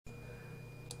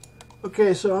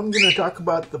Okay, so I'm going to talk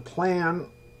about the plan,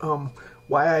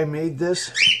 why I made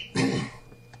this.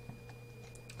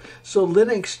 So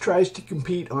Linux tries to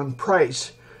compete on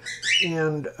price,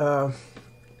 and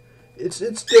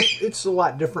it's a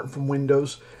lot different from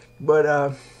Windows, but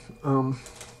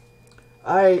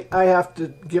I have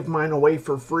to give mine away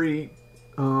for free.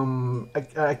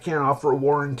 I can't offer a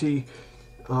warranty.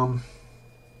 The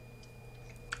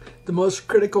most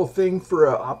critical thing for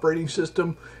an operating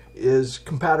system is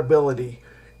compatibility,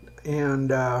 and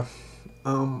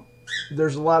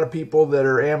there's a lot of people that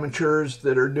are amateurs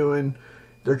that are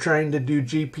they're trying to do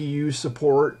GPU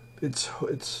support.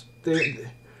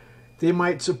 They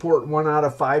might support 1 out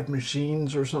of 5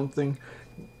 machines or something.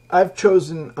 I've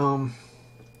chosen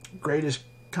greatest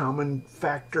common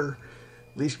factor,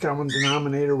 least common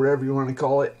denominator, whatever you want to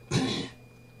call it.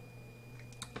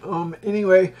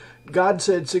 Anyway, God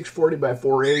said 640 by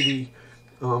 480,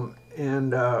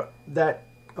 and that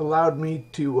allowed me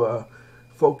to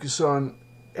focus on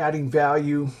adding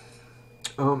value.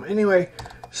 Anyway,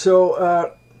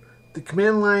 so the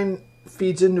command line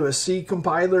feeds into a C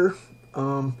compiler.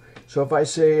 So if I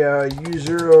say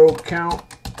U0 count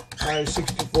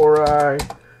I64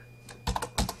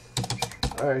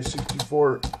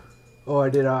 I64, oh, I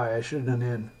did I should have done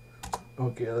N.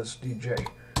 Okay, let's do J.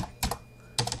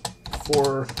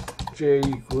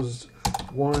 4J equals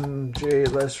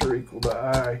 1J lesser equal to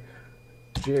I,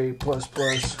 J plus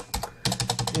plus.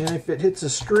 And if it hits a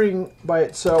string by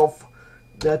itself,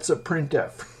 that's a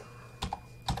printf.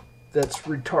 That's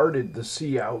retarded the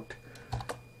C out.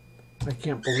 I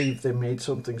can't believe they made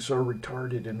something so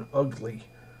retarded and ugly.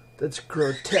 That's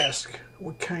grotesque.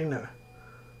 What kind of...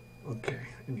 Okay,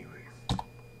 anyway.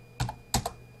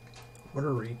 What a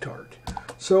retard.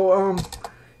 So,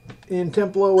 in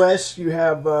TempleOS, you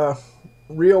have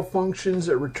real functions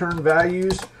that return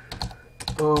values.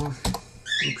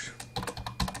 Oops.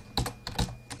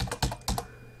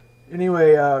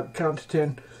 Anyway, count to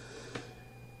 10.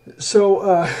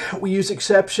 So we use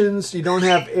exceptions. You don't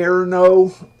have error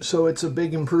no, so it's a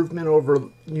big improvement over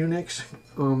Unix.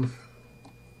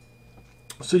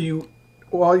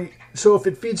 So if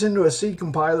it feeds into a C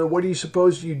compiler, what do you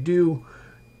suppose you do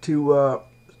to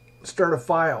start a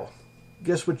file?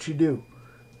 Guess what you do?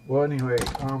 Well, anyway,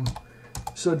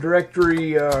 so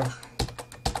directory. I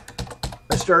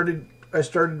started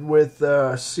with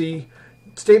C.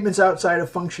 Statements outside of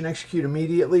function execute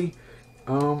immediately.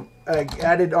 I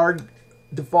added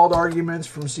default arguments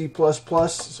from C++,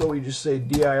 so we just say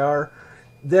dir.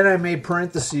 Then I made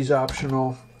parentheses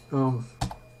optional. So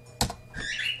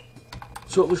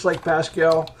it looks like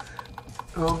Pascal.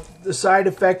 The side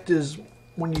effect is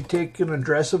when you take an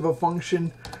address of a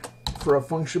function, for a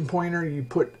function pointer, you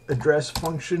put address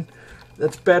function.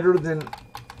 That's better than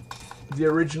the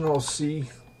original C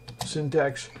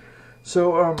syntax.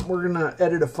 So we're going to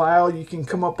edit a file. You can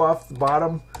come up off the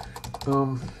bottom.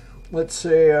 Let's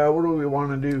say, what do we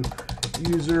want to do?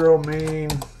 U0 main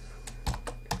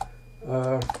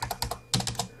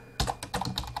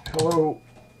hello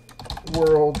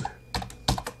world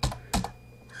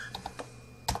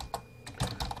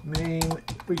main.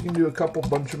 We can do a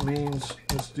bunch of mains.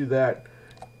 Let's do that.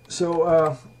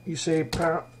 So you say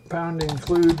pound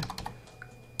include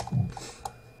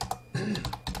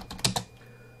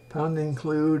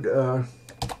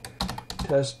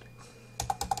test.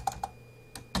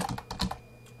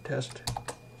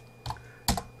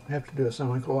 I have to do a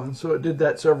semicolon. So it did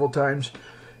that several times.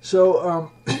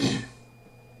 So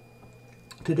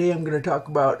today I'm going to talk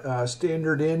about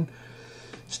standard in,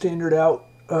 standard out.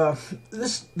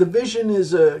 The vision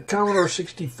is a Commodore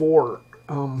 64,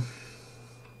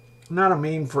 not a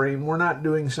mainframe. We're not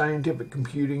doing scientific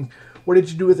computing. What did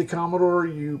you do with the Commodore?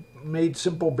 You made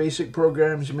simple basic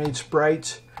programs. You made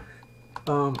sprites.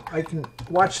 I can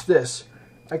watch this.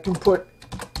 I can put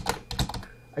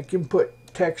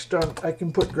text on. I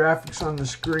can put graphics on the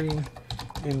screen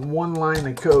in one line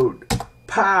of code.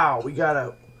 Pow! We got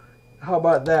a. How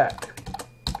about that?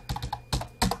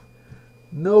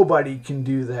 Nobody can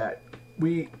do that.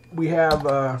 We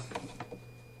have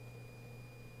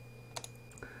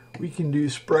we can do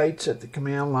sprites at the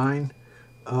command line.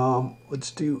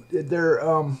 Let's do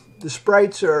the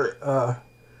sprites are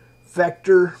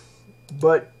vector,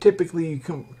 but typically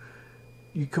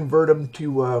you convert them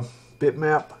to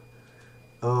bitmap.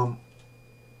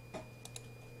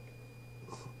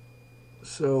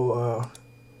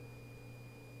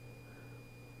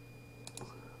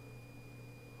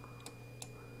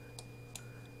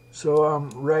 So I'm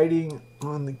writing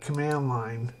on the command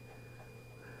line.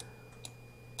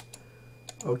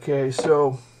 Okay,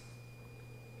 so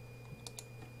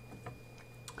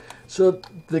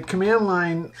the command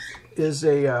line is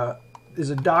a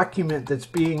document that's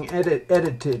being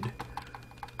edited.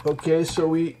 Okay, so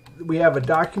we have a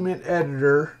document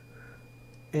editor,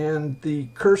 and the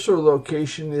cursor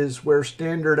location is where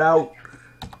standard out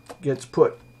gets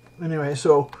put. Anyway,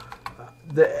 so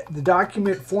the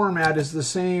document format is the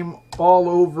same all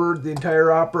over the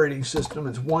entire operating system.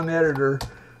 It's one editor,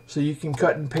 so you can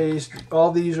cut and paste.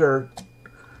 All these are,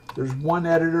 there's one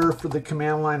editor for the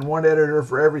command line, one editor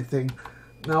for everything.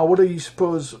 Now, what do you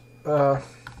suppose? Let's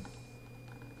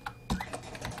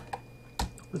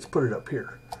put it up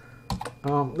here.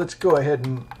 Let's go ahead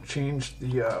and change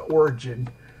the origin.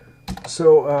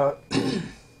 So,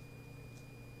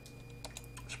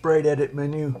 sprite edit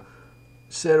menu,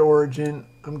 set origin.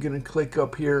 I'm going to click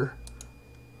up here,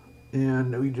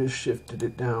 and we just shifted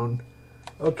it down.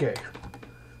 Okay,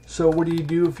 so what do you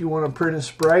do if you want to print a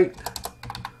sprite?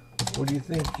 What do you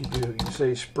think you do? You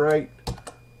say sprite,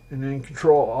 and then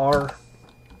Control R,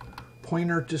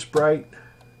 pointer to sprite,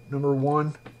 number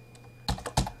 1.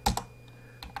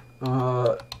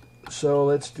 So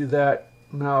let's do that.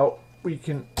 Now we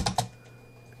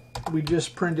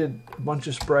just printed a bunch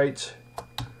of sprites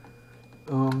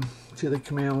to the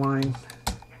command line.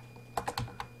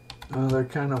 They're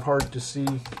kind of hard to see.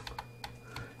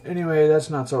 Anyway, that's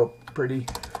not so pretty.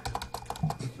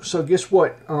 So guess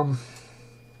what?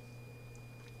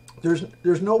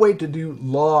 There's no way to do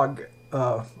log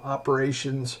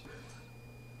operations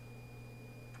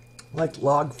like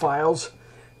log files.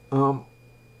 I'm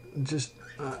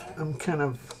kind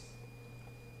of.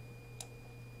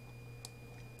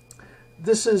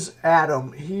 This is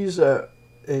Adam. He's a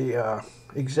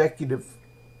executive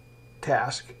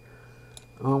task.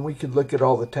 We could look at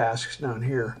all the tasks down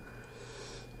here.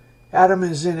 Adam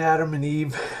is in Adam and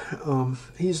Eve.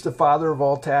 He's the father of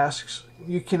all tasks.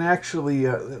 You can actually,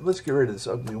 let's get rid of this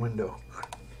ugly window.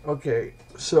 Okay,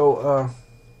 so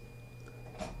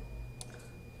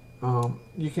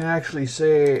you can actually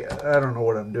say, I don't know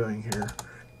what I'm doing here.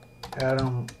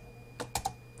 Adam,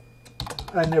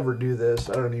 I never do this.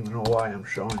 I don't even know why I'm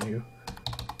showing you.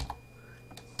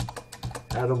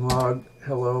 Adam log,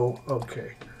 hello,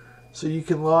 okay. So you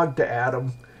can log to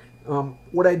Adam.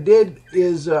 What I did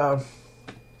is when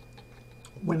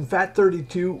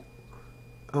FAT32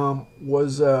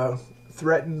 was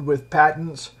threatened with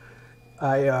patents,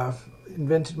 I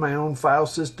invented my own file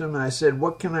system, and I said,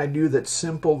 what can I do that's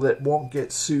simple that won't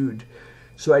get sued?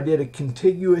 So I did a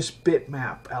contiguous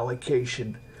bitmap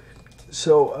allocation.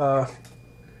 So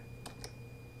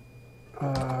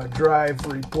drive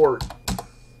report.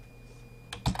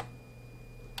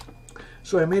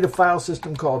 So I made a file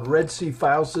system called Red Sea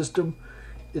File System.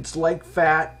 It's like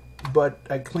FAT, but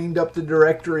I cleaned up the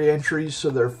directory entries so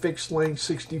they're fixed length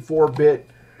 64-bit.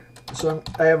 So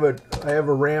I have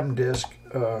a RAM disk,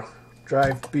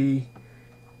 drive B.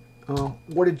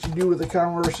 What did you do with the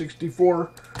Commodore 64?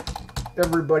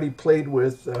 Everybody played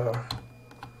with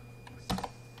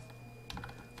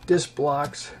disk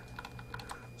blocks.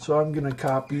 So I'm going to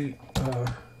copy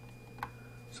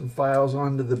some files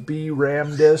onto the B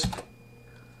RAM disk.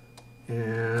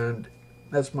 And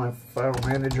that's my file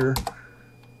manager.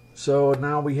 So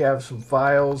now we have some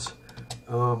files.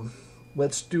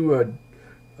 Let's do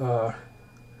a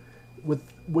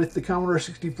with the Commodore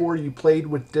 64, you played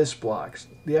with disk blocks.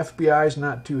 The FBI is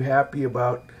not too happy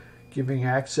about giving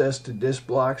access to disk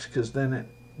blocks because then it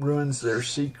ruins their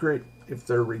secret if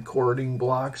they're recording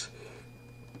blocks.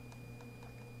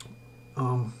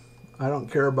 I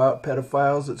don't care about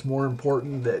pedophiles. It's more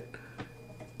important that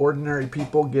ordinary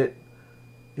people get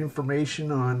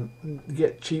information on,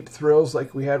 get cheap thrills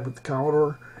like we had with the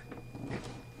Commodore.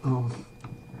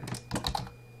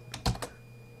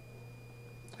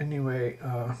 Anyway,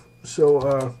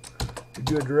 so we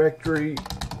do a directory.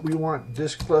 We want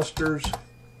disk clusters.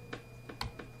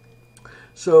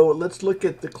 So let's look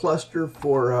at the cluster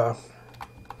for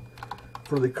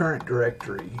the current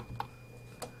directory,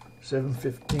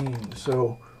 715.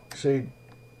 So say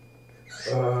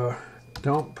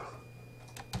dump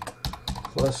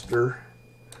cluster.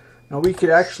 Now we could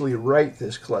actually write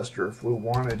this cluster if we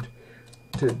wanted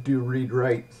to do read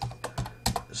write.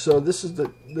 So this is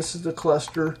the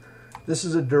cluster. This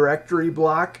is a directory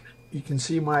block. You can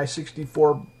see my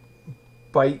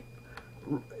 64-byte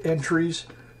entries.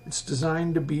 It's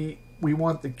designed to be, we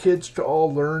want the kids to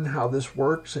all learn how this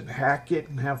works and hack it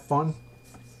and have fun.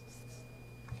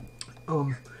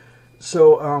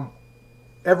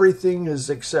 Everything is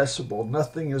accessible.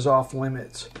 Nothing is off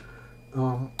limits.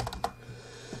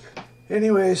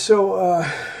 Anyway, so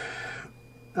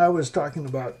I was talking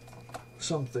about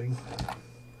something.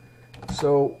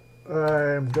 So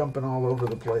I'm jumping all over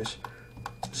the place.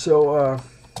 So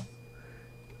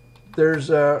there's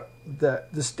the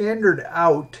standard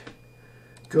out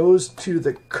goes to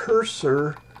the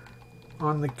cursor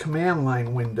on the command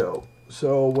line window.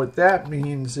 So what that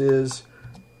means is,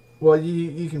 well,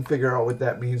 you can figure out what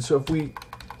that means. So if we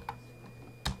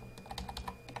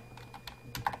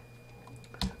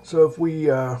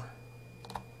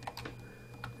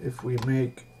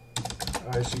make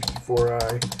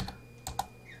I64I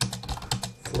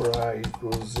for I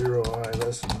equals 0, I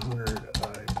less than 100,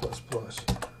 I plus plus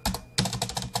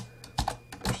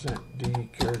 %d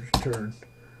carriage return.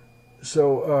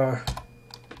 So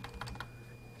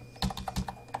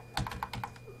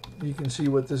you can see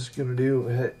what this is going to do.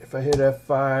 If I hit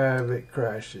F5, it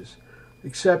crashes.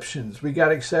 Exceptions. We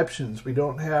got exceptions. We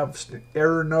don't have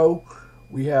error no.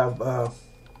 We have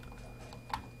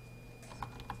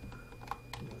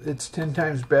it's 10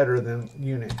 times better than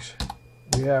Unix.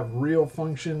 We have real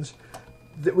functions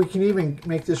that we can even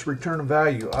make this return a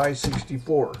value,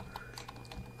 I64.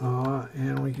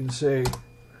 And we can say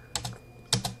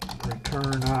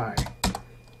return I.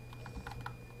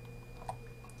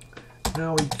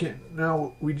 Now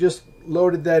we just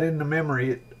loaded that into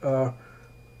memory.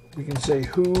 We can say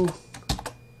who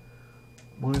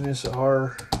minus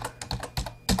R,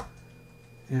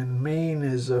 and main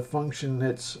is a function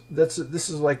this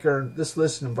is like this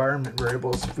list environment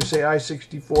variables. If we say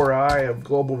I64I of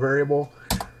global variable,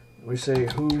 we say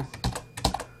who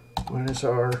minus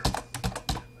R.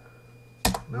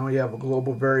 Now we have a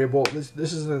global variable.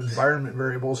 This is the environment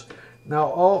variables. Now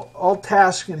all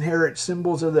tasks inherit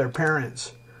symbols of their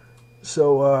parents.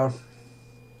 So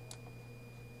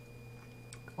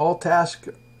all task,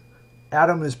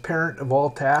 Adam is parent of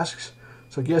all tasks.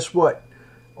 So guess what?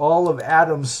 All of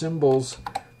Adam's symbols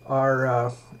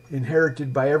are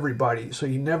inherited by everybody. So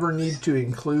you never need to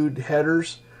include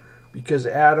headers because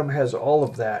Adam has all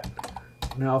of that.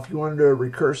 Now if you want to do a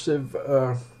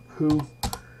recursive who,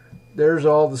 there's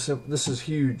all the this is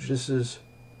huge. It's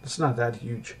not that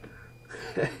huge.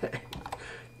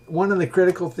 One of the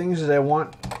critical things is I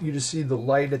want you to see the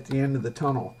light at the end of the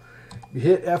tunnel. You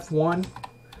hit F1.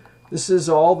 This is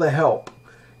all the help.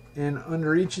 And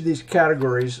under each of these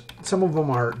categories, some of them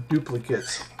are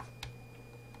duplicates.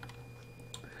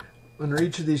 Under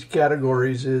each of these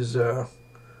categories is an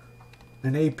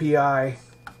API.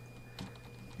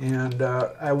 And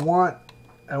I want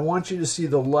you to see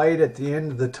the light at the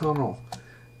end of the tunnel.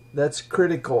 That's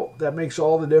critical. That makes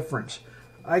all the difference.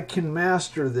 I can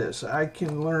master this. I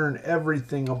can learn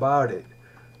everything about it.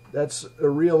 That's a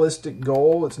realistic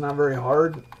goal. It's not very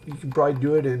hard. You can probably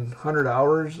do it in 100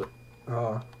 hours,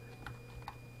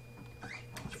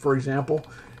 for example.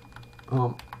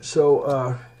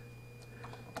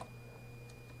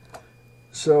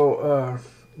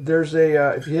 There's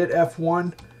a, if you hit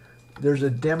F1, there's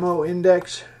a demo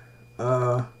index.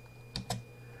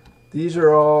 These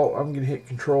are all, I'm going to hit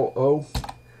Control O.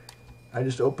 I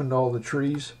just opened all the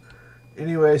trees.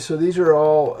 Anyway, so these are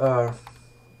all,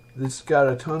 it's got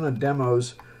a ton of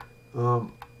demos.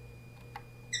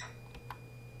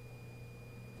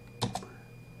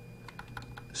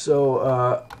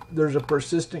 There's a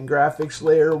persistent graphics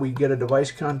layer. We get a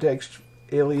device context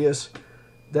alias.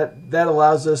 That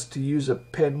allows us to use a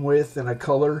pen width and a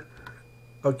color.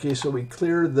 Okay, so we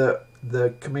clear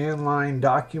the command line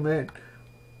document.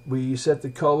 We set the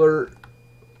color.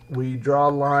 We draw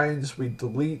lines. We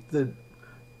delete the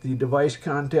device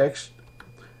context,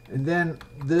 and then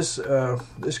this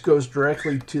goes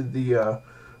directly to the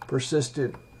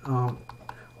persistent.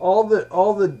 All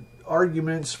the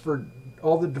arguments for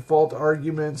all the default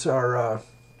arguments are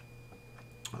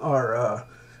the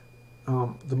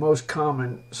most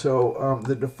common. So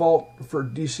the default for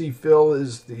DC fill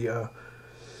is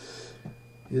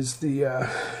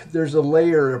there's a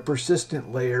layer, a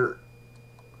persistent layer.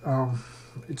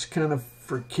 It's kind of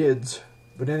for kids,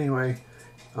 but anyway.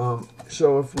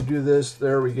 So if we do this,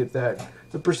 there we get that.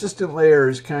 The persistent layer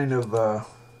is kind of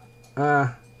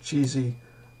cheesy,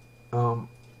 but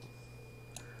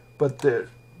the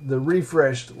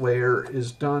refreshed layer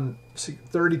is done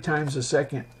 30 times a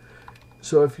second.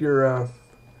 So if you're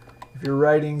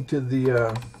writing to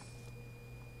the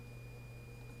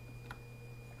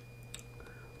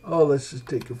let's just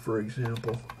take it for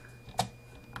example.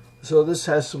 So this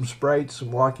has some sprites,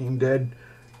 some Walking Dead.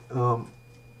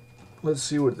 Let's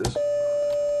see what this.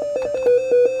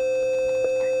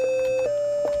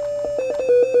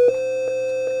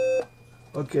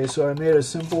 Okay, so I made a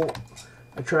simple.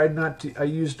 I tried not to. I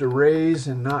used arrays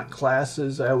and not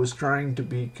classes. I was trying to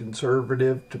be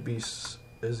conservative, to be as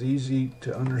easy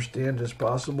to understand as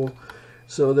possible.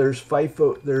 So there's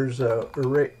FIFO. There's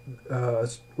array.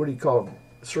 What do you call them?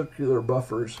 Circular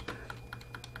buffers.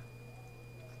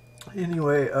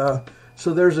 Anyway,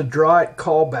 so there's a draw it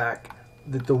callback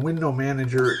that the window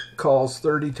manager calls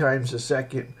 30 times a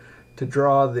second to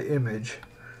draw the image.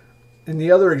 In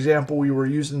the other example, we were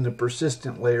using the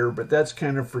persistent layer, but that's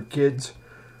kind of for kids.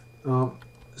 It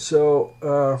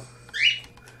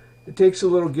takes a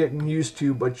little getting used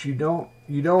to, but you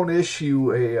don't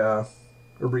issue a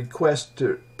request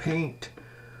to paint.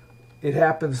 It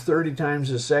happens 30 times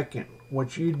a second.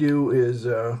 What you do is,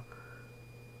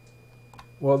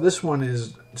 well, this one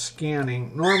is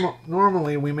scanning.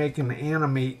 Normally we make an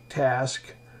animate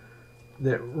task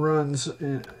that runs,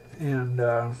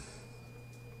 and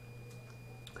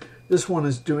this one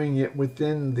is doing it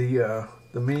within the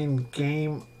main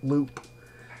game loop.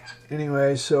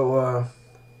 Anyway, so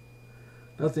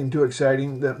nothing too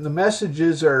exciting. The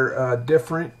messages are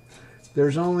different.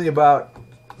 There's only about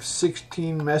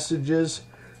 16 messages.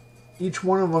 Each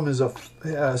one of them is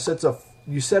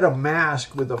you set a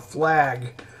mask with a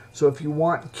flag. So if you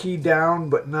want key down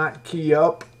but not key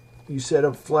up, you set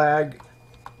a flag,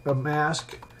 a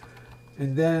mask,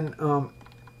 and then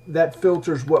that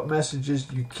filters what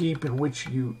messages you keep and which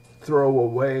you throw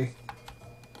away.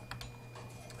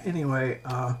 Anyway,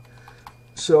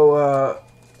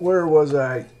 where was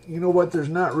I? You know what? There's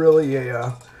not really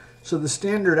a... so the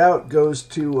standard out goes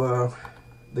to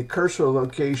the cursor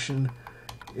location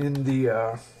in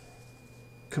the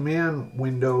command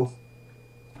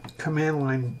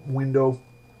line window.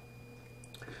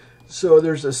 So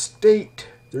there's a state.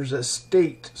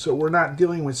 So we're not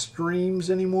dealing with streams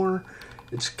anymore.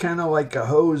 It's kind of like a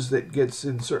hose that gets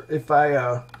inserted. If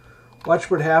I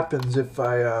watch what happens if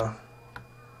I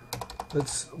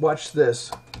let's watch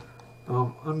this.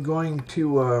 I'm going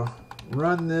to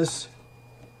run this.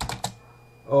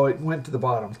 Oh, it went to the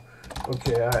bottom.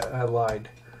 Okay, I lied.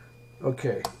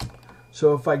 Okay,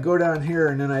 so if I go down here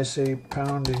and then I say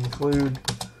pound include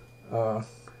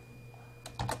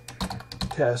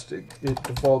test, it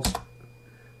defaults.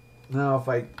 Now if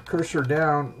I cursor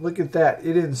down, look at that.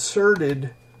 It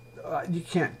inserted, you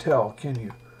can't tell, can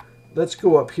you? Let's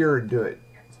go up here and do it.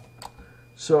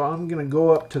 So I'm going to go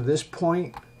up to this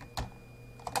point,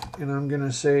 and I'm going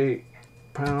to say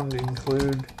pound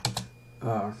include.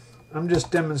 I'm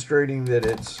just demonstrating that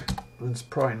it's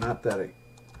probably not that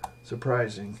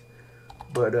surprising,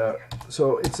 but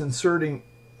so it's inserting.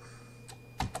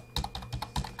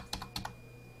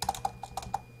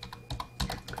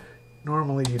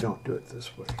 Normally you don't do it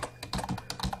this way.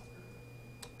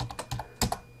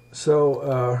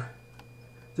 So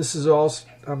this is all,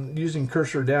 I'm using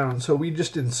cursor down, so we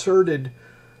just inserted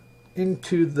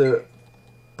into the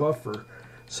buffer.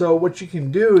 So what you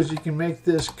can do is you can make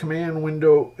this command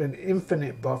window an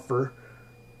infinite buffer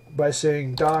by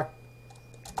saying doc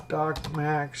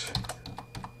max,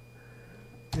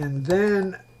 and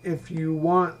then if you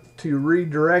want to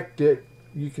redirect it,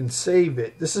 you can save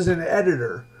it. This is an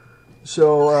editor,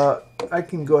 so I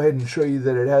can go ahead and show you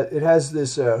that it has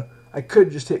this. I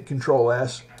could just hit Control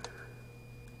S.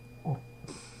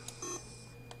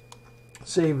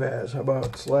 Save as. How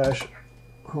about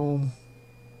 /home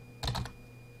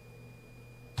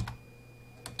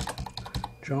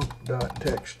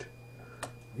junk.txt.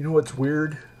 You know what's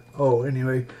weird? Oh,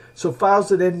 anyway. So files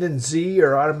that end in Z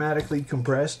are automatically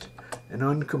compressed and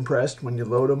uncompressed when you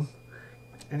load them.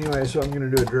 Anyway, so I'm going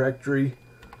to do a directory.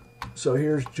 So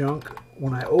here's junk.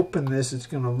 When I open this, it's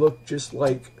going to look just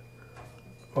like,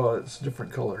 oh, it's a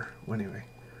different color. Well, anyway,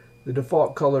 the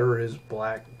default color is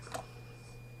black.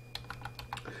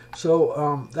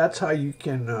 So that's how you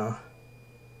can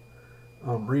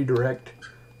redirect.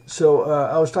 So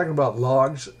I was talking about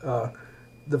logs.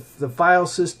 The file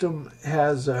system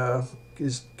has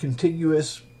is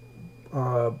contiguous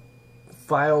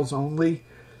files only.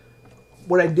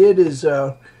 What I did is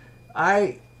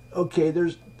I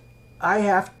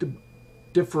have to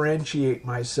differentiate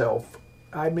myself.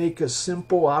 I make a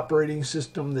simple operating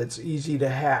system that's easy to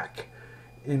hack.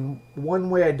 And one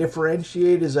way I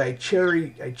differentiate is I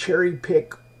cherry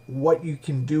pick what you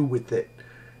can do with it.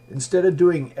 Instead of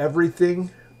doing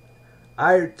everything,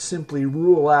 I simply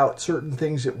rule out certain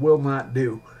things it will not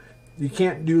do. You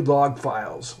can't do log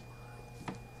files.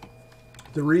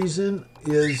 The reason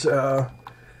is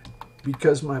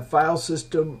because my file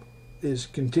system is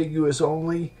contiguous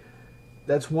only.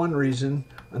 That's one reason.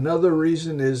 Another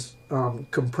reason is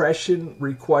compression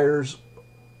requires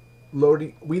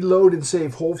loading. We load and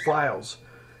save whole files.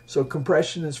 So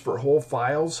compression is for whole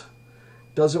files.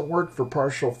 Doesn't work for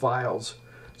partial files.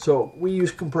 So we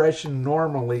use compression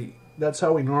normally. That's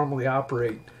how we normally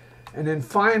operate. And then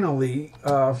finally,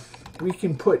 we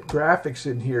can put graphics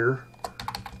in here.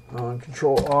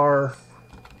 Control R,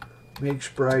 make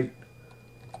sprite,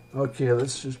 Okay,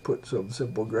 let's just put some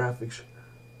simple graphics.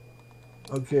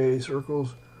 Okay,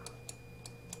 circles.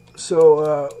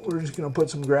 So we're just going to put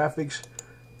some graphics.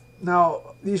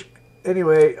 Now, these,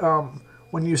 anyway,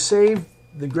 when you save,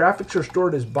 the graphics are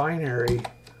stored as binary.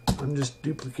 I'm just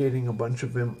duplicating a bunch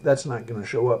of them. That's not going to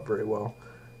show up very well.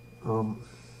 You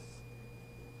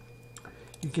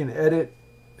can edit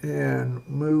and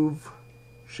move,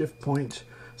 shift points.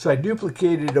 So I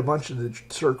duplicated a bunch of the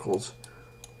circles.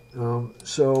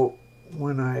 So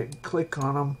when I click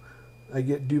on them, I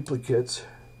get duplicates.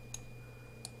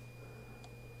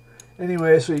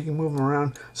 Anyway, so you can move them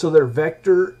around. So they're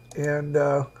vector, and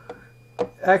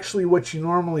actually what you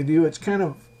normally do, it's kind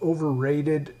of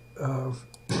overrated.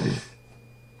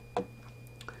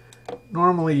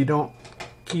 Normally you don't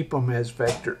keep them as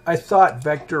vector. I thought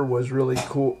vector was really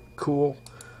cool,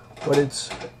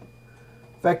 but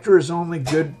vector is only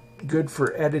good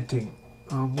for editing.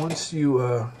 Once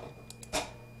you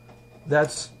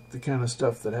that's the kind of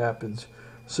stuff that happens.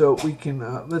 So we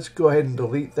can let's go ahead and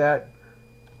delete that.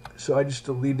 So I just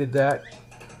deleted that.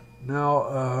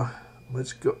 Now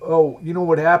let's go. Oh, you know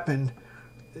what happened?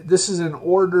 This is an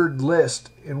ordered list,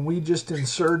 and we just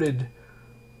inserted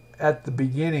at the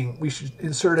beginning. We should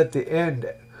insert at the end.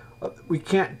 We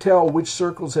can't tell which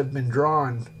circles have been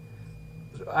drawn.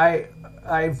 I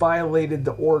violated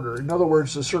the order. In other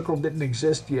words, the circle didn't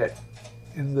exist yet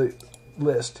in the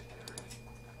list.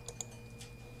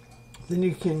 Then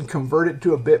you can convert it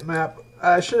to a bitmap.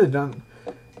 I should have done,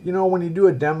 you know, when you do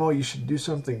a demo, you should do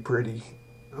something pretty.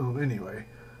 Anyway,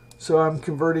 so I'm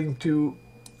converting to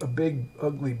a big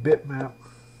ugly bitmap.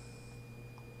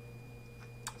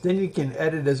 Then you can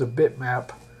edit as a bitmap.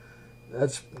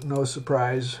 That's no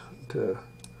surprise to.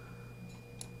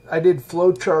 I did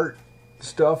flowchart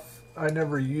stuff. I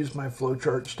never used my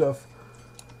flowchart stuff.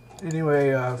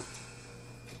 Anyway,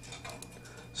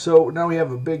 so now we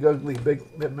have a big ugly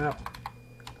bitmap.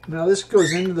 Now this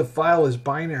goes into the file as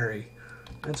binary.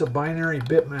 That's a binary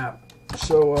bitmap.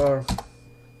 So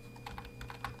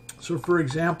so for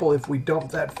example, if we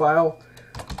dump that file,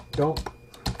 dump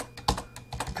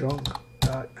junk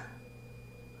dot,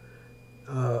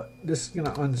 this is going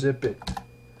to unzip it.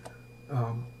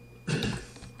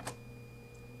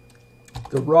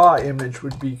 The raw image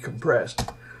would be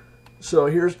compressed. So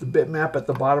here's the bitmap at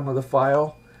the bottom of the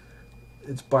file.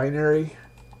 It's binary.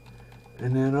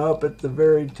 And then up at the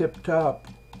very tip top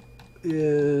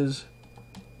should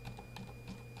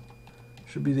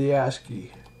be the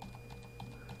ASCII.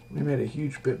 We made a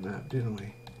huge bitmap, didn't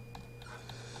we?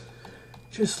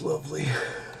 Just lovely.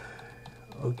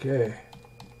 Okay.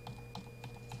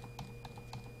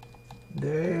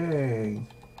 Dang.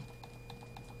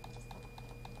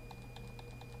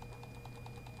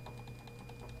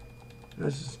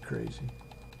 This is crazy.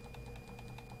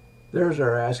 There's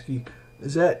our ASCII.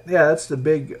 Is that, yeah, that's the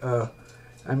big, I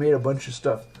made a bunch of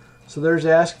stuff. So there's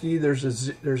ASCII, there's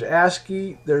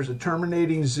ASCII, there's a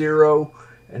terminating 0,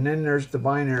 and then there's the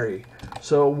binary.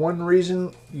 So one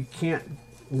reason you can't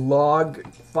log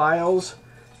files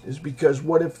is because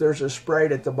what if there's a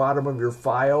sprite at the bottom of your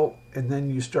file and then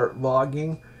you start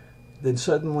logging, then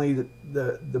suddenly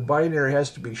the binary has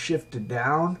to be shifted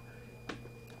down.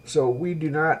 So we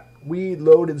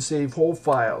load and save whole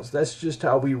files. That's just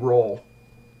how we roll.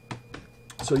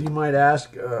 So you might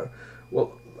ask,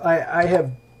 well, I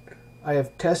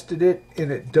have tested it,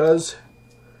 and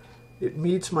it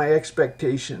meets my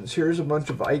expectations. Here's a bunch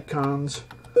of icons.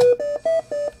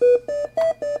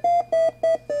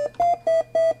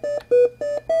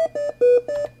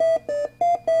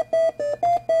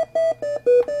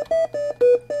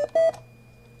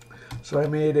 So I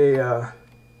made a,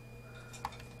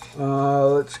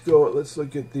 let's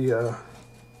look at the,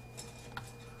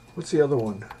 what's the other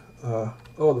one?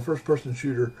 Oh, the first person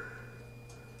shooter.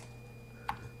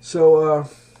 So,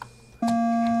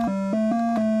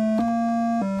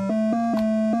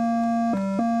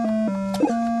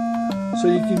 so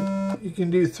you can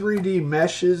do 3D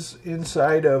meshes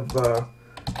inside of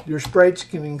your sprites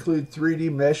can include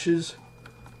 3D meshes.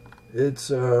 It's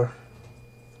the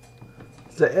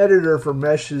editor for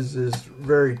meshes is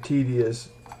very tedious.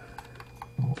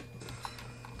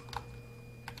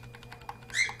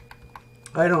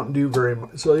 I don't do very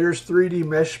much. So there's 3D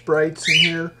mesh sprites in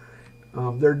here.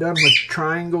 They're done with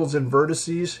triangles and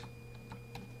vertices.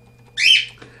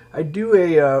 I do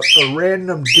a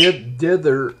random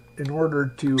dither in order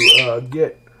to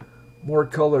get more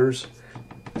colors.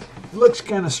 It looks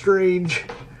kind of strange.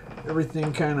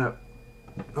 Everything kind of.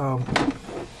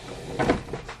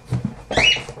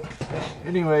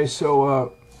 Anyway,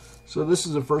 so this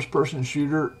is a first-person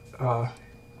shooter.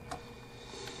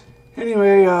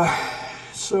 Anyway.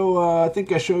 So I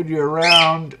think I showed you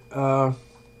around.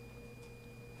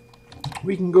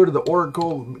 We can go to the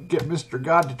Oracle, get Mr.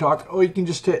 God to talk. Oh, you can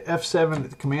just hit F7 at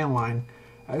the command line.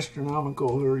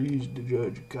 Astronomical who are used to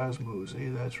judge cosmos. Hey,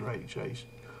 that's right, Chase.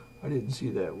 I didn't see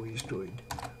that wastoid.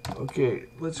 Okay,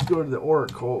 let's go to the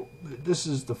Oracle. This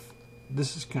is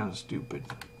kind of stupid.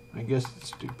 I guess it's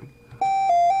stupid.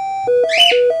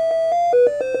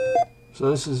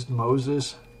 So this is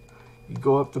Moses. You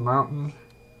go up the mountain.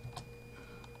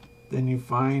 Then you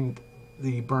find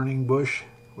the burning bush.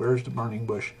 Where's the burning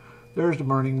bush? There's the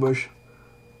burning bush.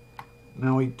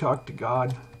 Now we talk to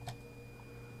God.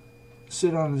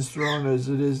 Sit on his throne as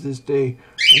it is this day.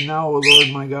 And now, O Lord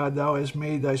my God, thou hast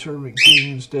made thy servant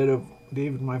king instead of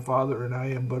David my father, and I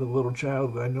am but a little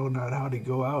child, and I know not how to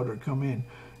go out or come in.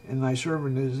 And thy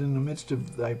servant is in the midst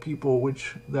of thy people,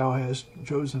 which thou hast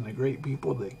chosen, a great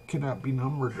people that cannot be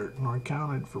numbered nor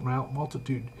counted for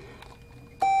multitude.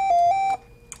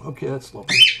 Okay, that's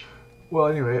lovely. Well,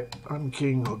 anyway, I'm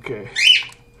king, okay.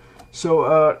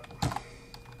 So,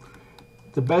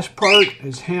 the best part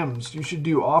is hymns. You should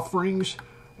do offerings,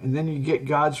 and then you get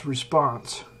God's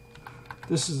response.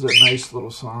 This is a nice little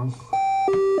song.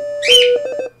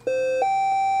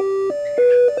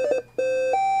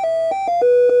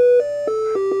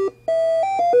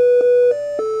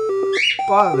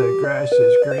 Father, the grass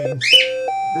is green.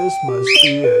 This must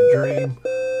be a dream.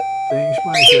 Thanks,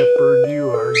 my shepherd, you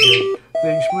are good.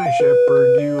 Thanks, my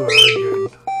shepherd, you are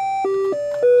good.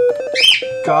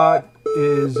 God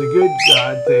is a good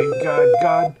God, thank God.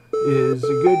 God is a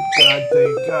good God,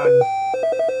 thank God.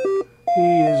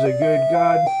 He is a good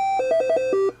God.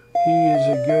 He is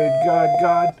a good God.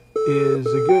 God is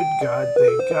a good God,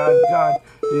 thank God. God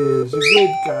is a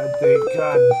good God, thank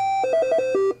God.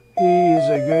 He is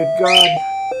a good God.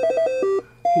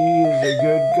 He is a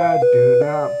good God. Do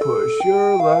not push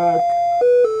your luck.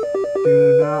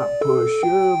 Do not push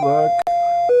your luck.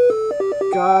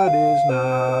 God is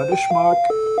not a schmuck.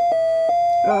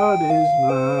 God is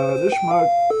not a schmuck.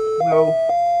 No.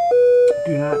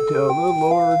 Do not tell the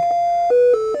Lord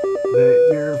that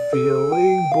you're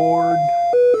feeling bored.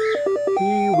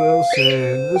 He will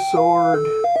send the sword.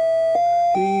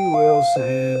 He will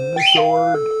send the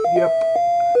sword. Yep.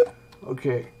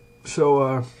 Okay.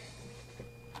 So,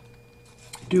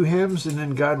 do hymns and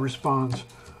then God responds.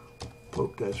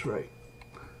 Hope that's right.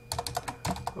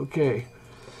 Okay.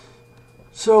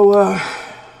 So,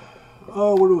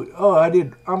 what do we,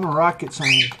 I'm a rocket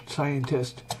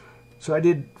scientist. So I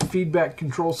did feedback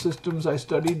control systems I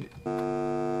studied.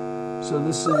 So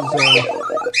this is,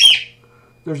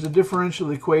 there's a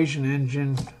differential equation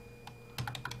engine.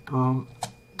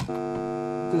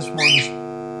 This one's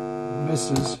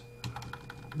misses.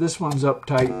 This one's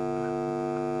uptight.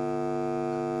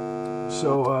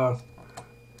 So,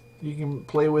 you can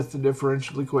play with the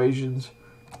differential equations.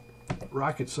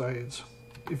 Rocket science.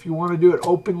 If you want to do it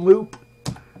open loop,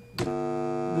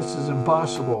 this is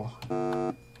impossible.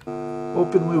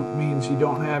 Open loop means you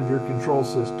don't have your control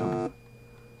system.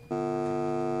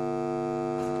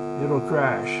 It'll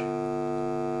crash.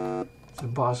 It's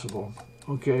impossible.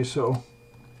 Okay, so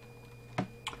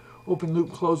open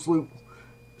loop, closed loop.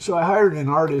 So I hired an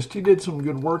artist. He did some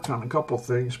good work on a couple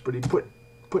things, but he put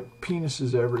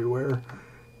penises everywhere.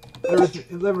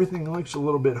 Everything looks a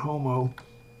little bit homo.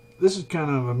 This is kind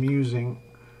of amusing.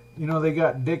 You know, they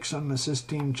got dicks on the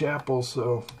Sistine Chapel,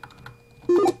 so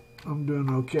I'm doing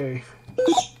okay.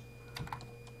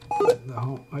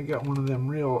 I got one of them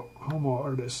real homo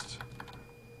artists.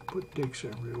 Put dicks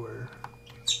everywhere.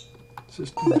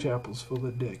 Sistine Chapel's full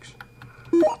of dicks.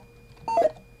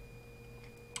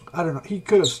 I don't know. He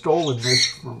could have stolen this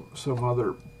from some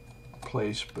other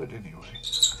place, but anyway.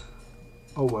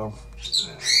 Oh well.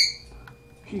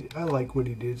 I like what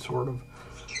he did, sort of.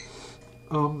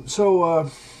 Oh,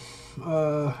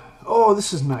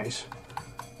 this is nice.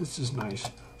 This is nice.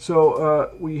 So,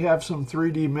 we have some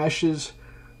 3D meshes.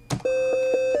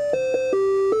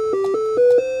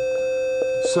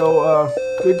 So,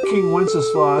 good King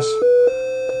Wenceslas,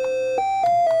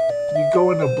 you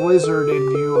go in a blizzard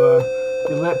and you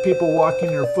let people walk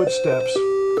in your footsteps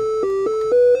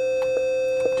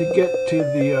to get to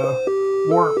the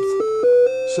warmth.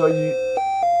 So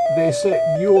they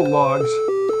set Yule logs.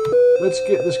 Let's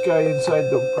get this guy inside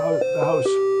the house.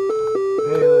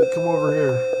 Hey, come over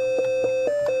here.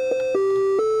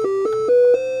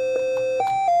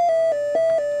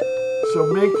 So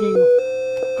making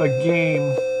a game,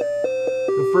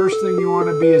 the first thing you want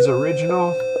to be is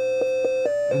original,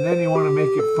 and then you want to make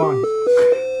it fun.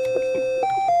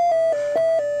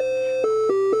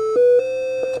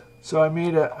 So I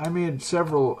made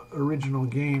several original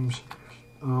games.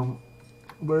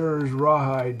 where's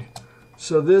Rawhide?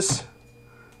 So this,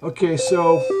 okay,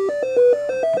 so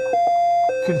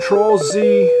Control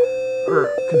Z, or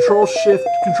Control Shift,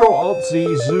 Control Alt Z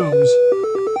zooms.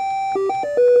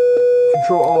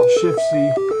 Control Alt Shift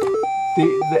Z.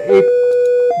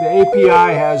 The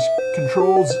API has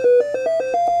controls.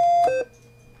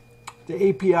 The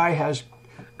API has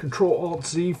Control Alt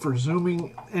Z for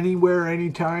zooming anywhere,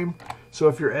 anytime. So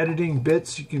if you're editing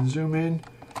bits, you can zoom in,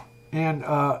 and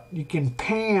you can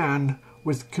pan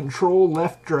with Control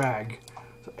Left drag.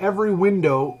 So every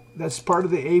window that's part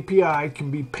of the API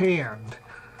can be panned.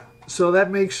 So that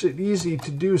makes it easy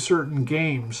to do certain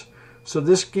games. So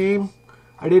this game,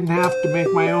 I didn't have to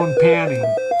make my own panning.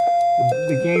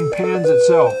 The game pans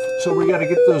itself. So we got to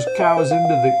get those cows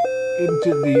into the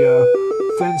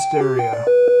fenced area.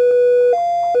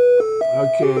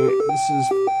 Okay, this is.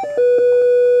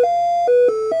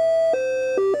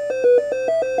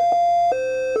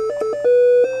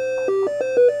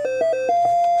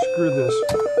 Screw this.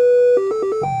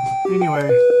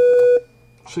 Anyway,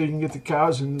 so you can get the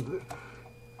cows in.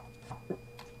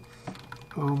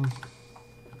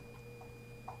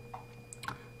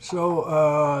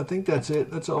 I think that's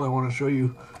it. That's all I want to show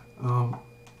you.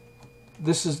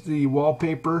 This is the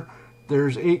wallpaper.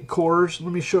 There's 8 cores.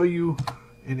 Let me show you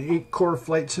an 8-core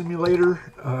flight simulator.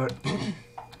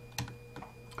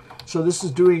 So this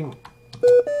is doing,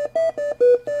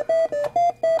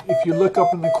 if you look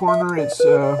up in the corner, it's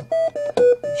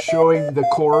showing the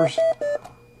cores.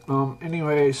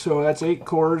 Anyway, so that's 8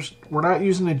 cores. We're not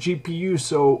using a GPU,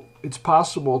 so it's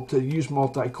possible to use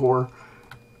multi-core.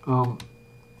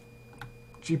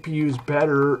 GPU is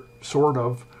better, sort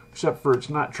of, except for it's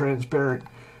not transparent.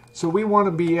 So we want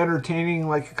to be entertaining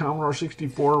like a Commodore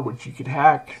 64, which you could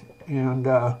hack, and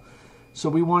so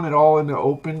we want it all in the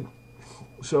open.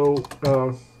 So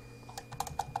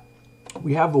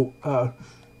we have a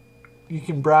you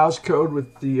can browse code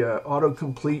with the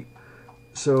autocomplete.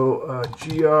 So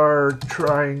GR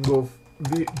triangle,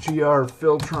 GR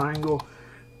fill triangle.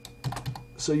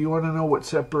 So you want to know what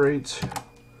separates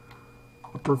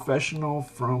a professional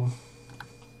from,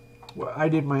 well, I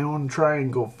did my own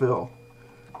triangle fill.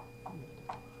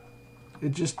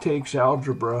 It just takes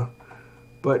algebra,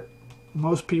 but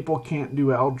most people can't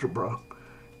do algebra.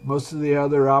 Most of the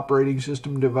other operating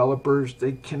system developers,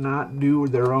 they cannot do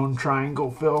their own triangle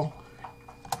fill.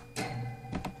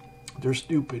 They're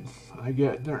stupid.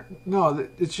 No,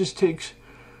 it just takes,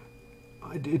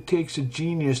 it takes a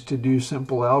genius to do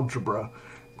simple algebra,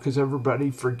 because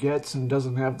everybody forgets and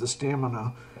doesn't have the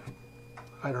stamina.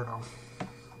 I don't know.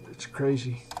 It's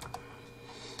crazy.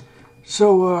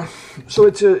 So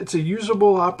it's a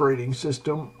usable operating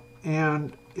system,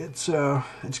 and it's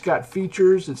got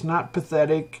features. It's not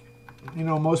pathetic. You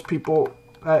know, most people,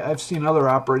 I've seen other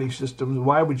operating systems.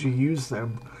 Why would you use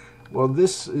them? Well,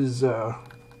 this is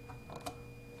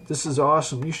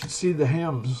awesome. You should see the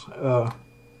hymns.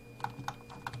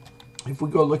 If we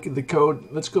go look at the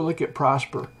code, let's go look at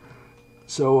Prosper.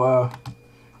 So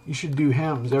you should do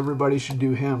hymns. Everybody should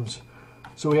do hymns.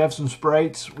 So we have some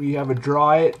sprites. We have a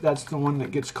draw it. That's the one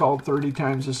that gets called 30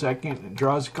 times a second. It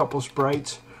draws a couple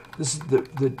sprites. This is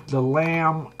the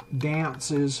lamb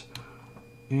dances,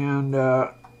 and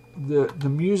the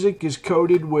music is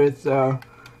coded with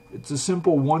it's a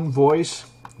simple one voice,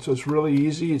 so it's really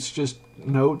easy. It's just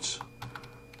notes,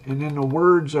 and then the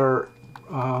words are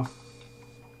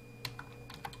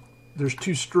there's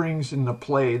 2 strings in the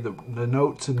play, the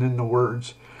notes and then the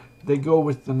words. They go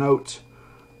with the notes,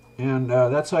 and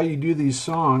that's how you do these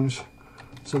songs.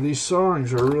 So these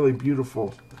songs are really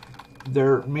beautiful.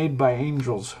 They're made by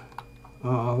angels.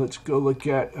 Let's go look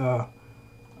at the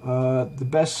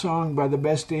best song by the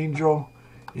best angel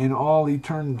in all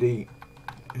eternity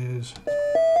is.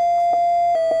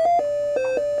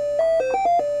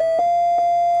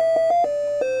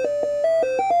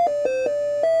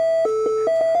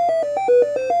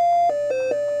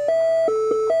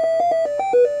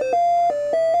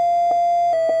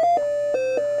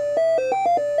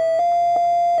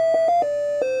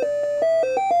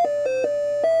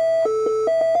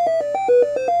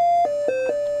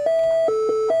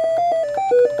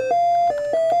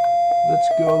 Let's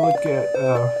go look at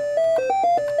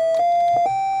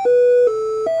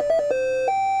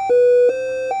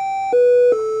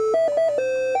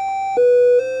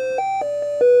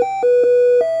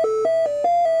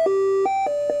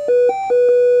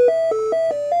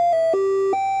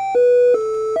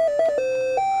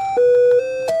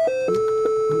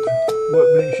what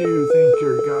makes you think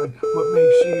you're God? What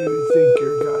makes you think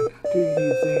you're God? Do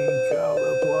you think I'll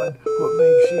applaud? What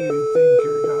makes you think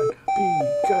you're God?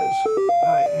 because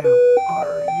I am.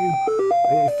 Are you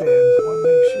a fan? What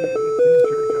makes you think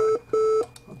you're God?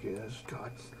 Okay, that's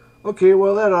God. Okay,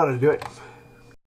 well, that ought to do it.